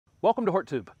Welcome to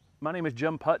HortTube. My name is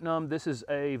Jim Putnam. This is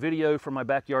a video from my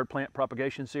backyard plant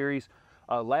propagation series.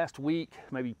 Last week,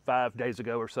 maybe 5 days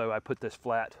ago or so, I put this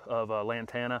flat of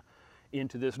lantana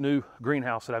into this new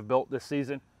greenhouse that I've built this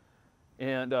season.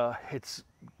 And it's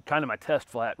kind of my test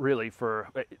flat really for,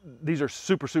 these are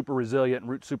super resilient and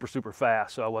root super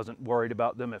fast, so I wasn't worried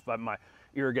about them if my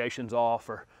irrigation's off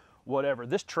or whatever.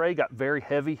 This tray got very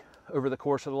heavy over the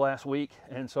course of the last week,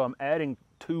 and so I'm adding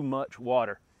too much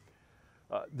water.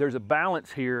 There's a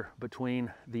balance here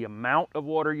between the amount of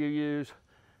water you use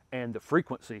and the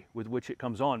frequency with which it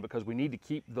comes on, because we need to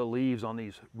keep the leaves on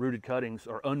these rooted cuttings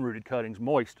or unrooted cuttings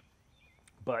moist.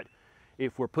 But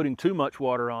if we're putting too much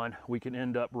water on, we can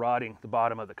end up rotting the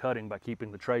bottom of the cutting by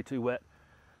keeping the tray too wet.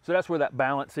 So that's where that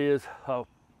balance is.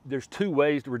 There's two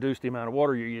ways to reduce the amount of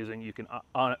water you're using. You can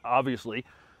obviously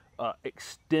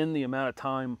extend the amount of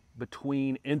time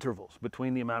between intervals,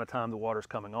 between the amount of time the water's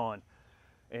coming on.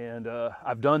 And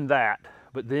I've done that,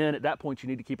 but then at that point you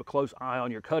need to keep a close eye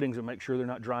on your cuttings and make sure they're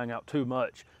not drying out too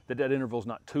much, that interval's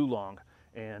not too long,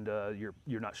 and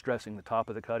you're not stressing the top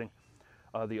of the cutting.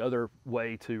 The other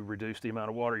way to reduce the amount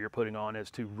of water you're putting on is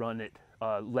to run it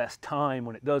less time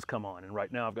when it does come on. And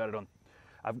right now I've got it on,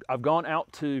 I've gone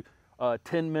out to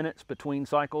 10 minutes between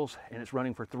cycles, and it's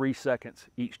running for 3 seconds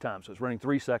each time. So it's running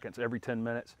 3 seconds every 10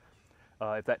 minutes.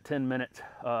 If that 10 minutes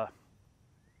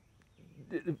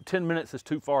is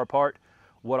too far apart,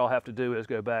 what I'll have to do is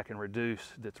go back and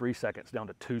reduce the 3 seconds down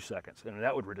to 2 seconds, and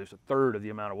that would reduce a third of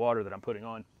the amount of water that I'm putting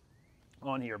on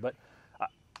here. But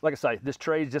like I say, this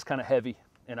tray is just kind of heavy,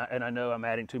 and I know I'm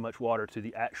adding too much water to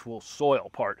the actual soil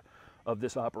part of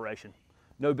this operation.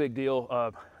 No big deal.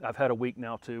 I've had a week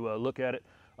now to look at it.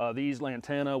 These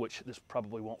lantana, which this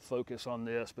probably won't focus on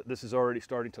this, but this is already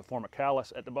starting to form a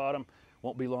callus at the bottom.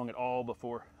 Won't be long at all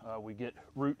before we get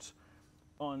roots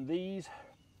on these.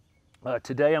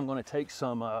 Today I'm going to take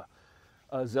some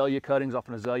azalea cuttings off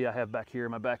an azalea I have back here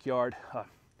in my backyard.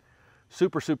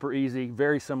 Super easy,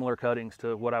 very similar cuttings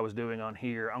to what I was doing on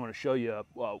here. I'm going to show you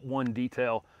one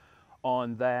detail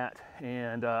on that,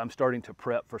 and I'm starting to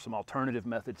prep for some alternative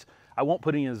methods. I won't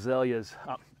put any azaleas.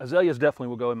 Azaleas definitely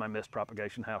will go in my mist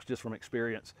propagation house, just from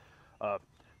experience.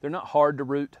 They're not hard to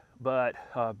root, but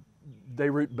they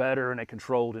root better in a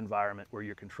controlled environment where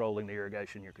you're controlling the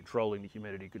irrigation, you're controlling the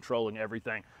humidity, controlling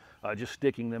everything. Just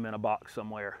sticking them in a box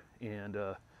somewhere, and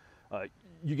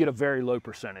you get a very low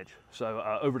percentage.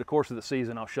 So over the course of the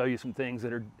season, I'll show you some things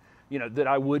that are, that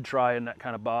I would try in that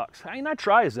kind of box. I mean, I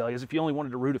try azaleas. If you only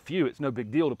wanted to root a few, it's no big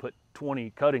deal to put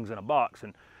 20 cuttings in a box,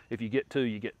 and if you get two,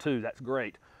 you get two. That's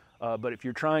great. But if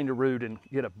you're trying to root and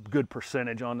get a good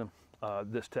percentage on them,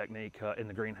 this technique in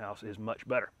the greenhouse is much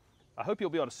better. I hope you'll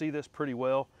be able to see this pretty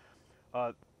well.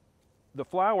 The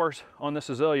flowers on this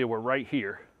azalea were right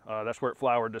here. That's where it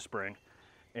flowered this spring.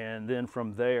 And then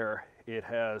from there, it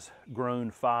has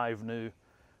grown 5 new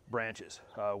branches.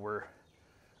 We're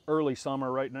early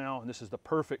summer right now, and this is the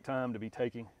perfect time to be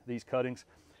taking these cuttings.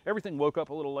 Everything woke up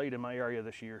a little late in my area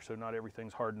this year, so not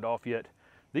everything's hardened off yet.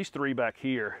 These 3 back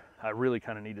here, I really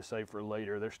kind of need to save for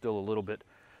later. They're still a little bit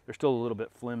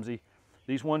flimsy.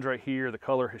 These ones right here, the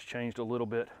color has changed a little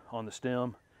bit on the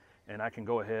stem, and I can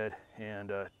go ahead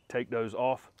and take those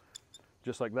off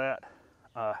just like that.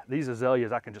 These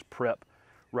azaleas I can just prep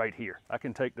right here. I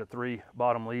can take the 3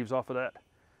 bottom leaves off of that,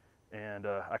 and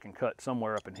I can cut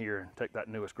somewhere up in here and take that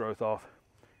newest growth off,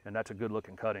 and that's a good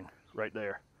looking cutting right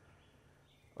there.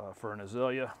 For an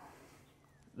azalea,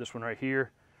 this one right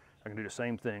here, I can do the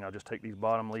same thing. I'll just take these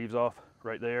bottom leaves off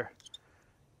right there.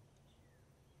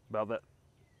 I'll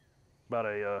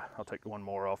take the one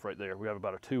more off right there. We have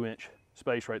about a 2-inch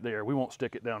space right there. We won't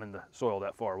stick it down in the soil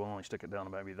that far. We'll only stick it down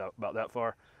maybe about that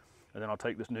far. And then I'll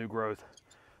take this new growth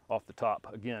off the top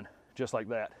again, just like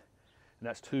that. And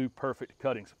that's 2 perfect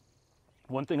cuttings.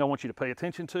 One thing I want you to pay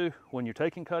attention to when you're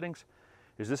taking cuttings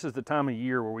is this is the time of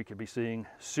year where we could be seeing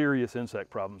serious insect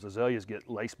problems. Azaleas get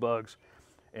lace bugs,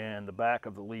 and the back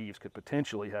of the leaves could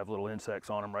potentially have little insects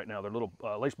on them right now. They're little,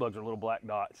 lace bugs are little black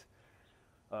dots.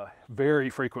 Very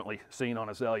frequently seen on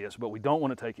azaleas, but we don't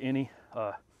want to take any,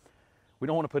 we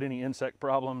don't want to put any insect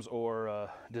problems or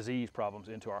disease problems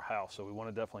into our house. So we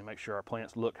want to definitely make sure our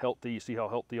plants look healthy. You see how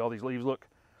healthy all these leaves look?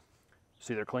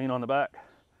 See, they're clean on the back.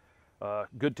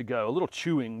 Good to go. A little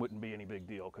chewing wouldn't be any big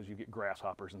deal, because you get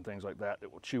grasshoppers and things like that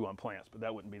that will chew on plants, but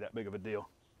that wouldn't be that big of a deal.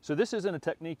 So this isn't a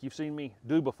technique you've seen me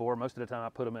do before. Most of the time I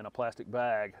put them in a plastic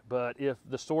bag, but if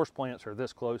the source plants are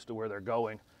this close to where they're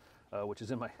going, which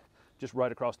is in just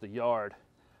right across the yard,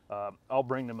 I'll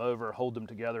bring them over, hold them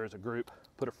together as a group,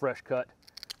 put a fresh cut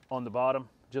on the bottom,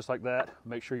 just like that.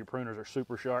 Make sure your pruners are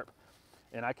super sharp,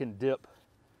 and I can dip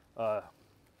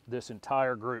this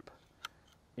entire group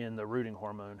in the rooting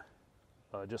hormone,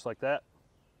 just like that,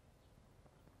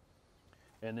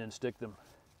 and then stick them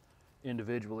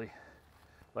individually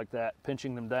like that,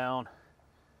 pinching them down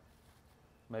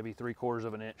maybe 3/4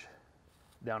 of an inch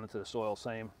down into the soil,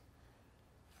 same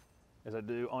as I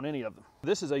do on any of them.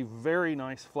 This is a very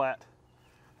nice flat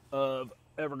of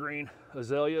evergreen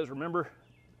azaleas. Remember,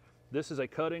 this is a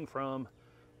cutting from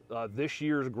this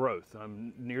year's growth.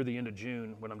 I'm near the end of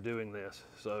June when I'm doing this,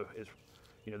 so it's,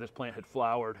 you know, this plant had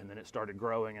flowered and then it started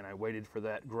growing, and I waited for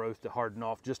that growth to harden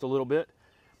off just a little bit,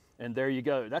 and there you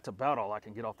go. That's about all I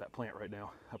can get off that plant right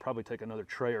now. I'll probably take another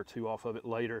tray or two off of it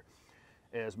later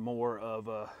as more of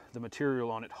the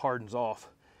material on it hardens off.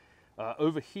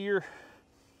 Over here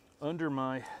under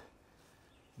my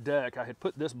deck, I had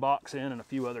put this box in and a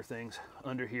few other things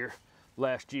under here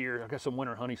last year. I got some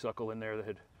winter honeysuckle in there that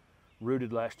had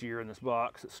rooted last year in this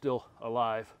box. It's still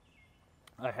alive.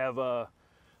 I have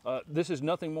this is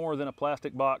nothing more than a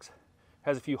plastic box.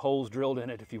 Has a few holes drilled in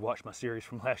it. If you watched my series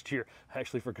from last year, I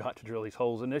actually forgot to drill these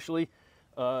holes initially.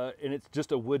 And it's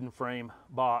just a wooden frame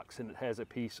box, and it has a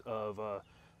piece of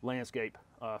landscape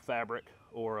fabric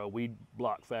or a weed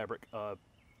block fabric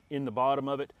in the bottom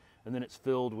of it, and then it's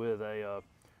filled with a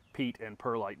peat and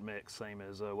perlite mix, same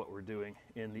as what we're doing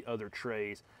in the other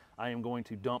trays. I am going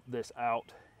to dump this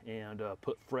out and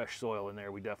put fresh soil in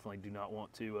there. We definitely do not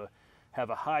want to have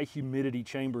a high humidity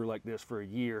chamber like this for a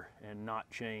year and not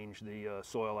change the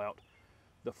soil out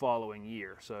the following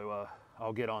year. So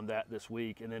I'll get on that this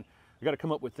week, and then I got to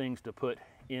come up with things to put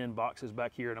in boxes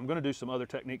back here, and I'm going to do some other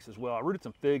techniques as well. I rooted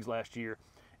some figs last year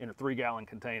in a 3-gallon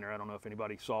container. I don't know if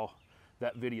anybody saw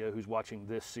that video who's watching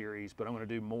this series, but I'm going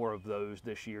to do more of those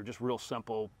this year. Just real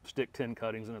simple, stick 10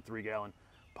 cuttings in a 3-gallon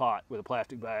pot with a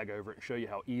plastic bag over it and show you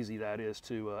how easy that is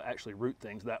to actually root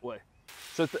things that way.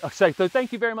 So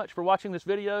thank you very much for watching this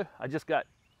video. I just got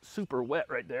super wet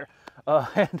right there,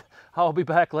 and I'll be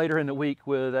back later in the week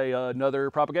with another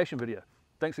propagation video.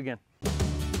 Thanks again.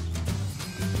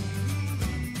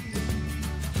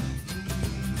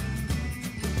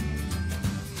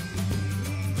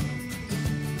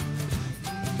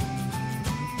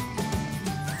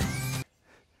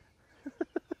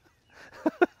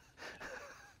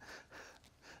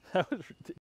 That was ridiculous.